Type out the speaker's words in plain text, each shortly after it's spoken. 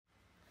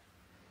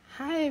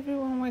Hi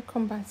everyone,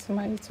 welcome back to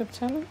my YouTube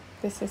channel.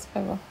 This is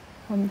Favour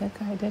on the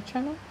guided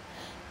channel.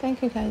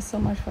 Thank you guys so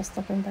much for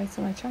stopping by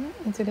to my channel.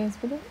 In today's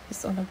video,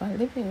 it's all about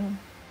living room.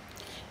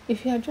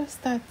 If you are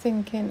just start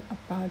thinking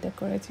about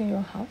decorating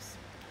your house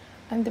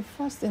and the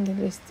first in the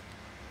list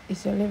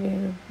is your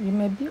living room, you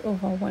may be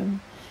overwhelmed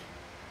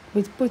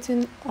with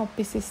putting all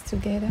pieces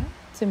together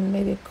to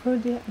make a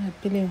cordial and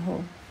appealing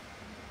home.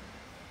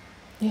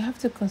 You have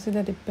to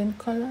consider the paint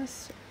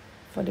colors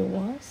for the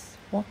walls,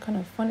 what kind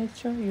of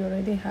furniture you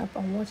already have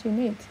and what you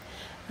need,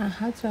 and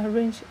how to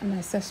arrange and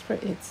accessory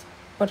it.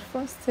 But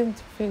first thing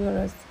to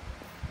figure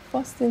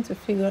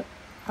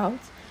out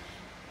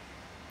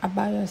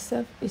about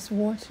yourself is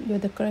what your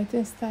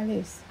decorating style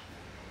is.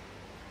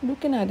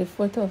 Looking at the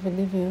photo of a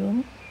living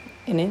room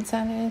in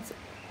internet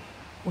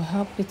will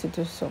help you to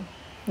do so.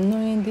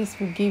 Knowing this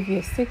will give you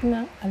a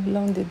signal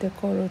along the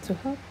decor road to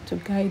help to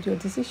guide your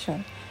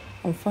decision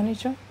on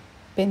furniture,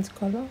 paint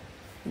color,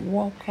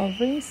 wall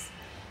coverings,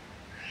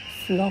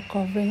 floor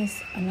coverings,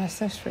 and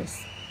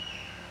accessories.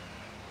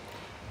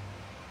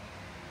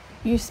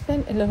 You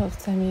spend a lot of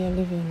time in your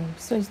living room,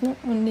 so it's not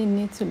only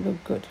need to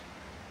look good,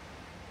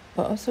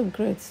 but also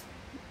great.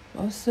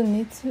 Also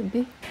need to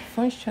be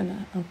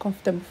functional and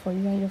comfortable for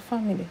you and your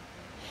family.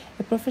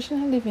 A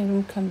professional living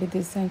room can be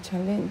design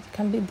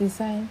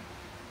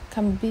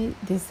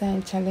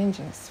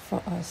challenges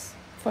for us,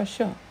 for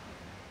sure.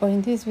 But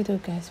in this video,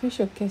 guys, we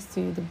showcase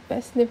to you the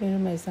best living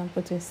room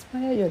example to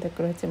inspire your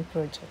decorating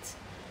project.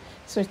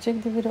 So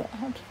check the video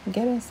out,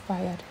 get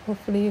inspired.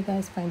 Hopefully you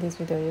guys find this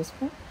video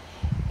useful.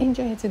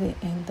 Enjoy it to the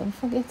end. Don't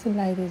forget to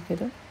like this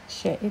video,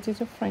 share it with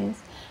your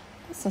friends,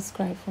 and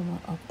subscribe for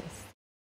more updates.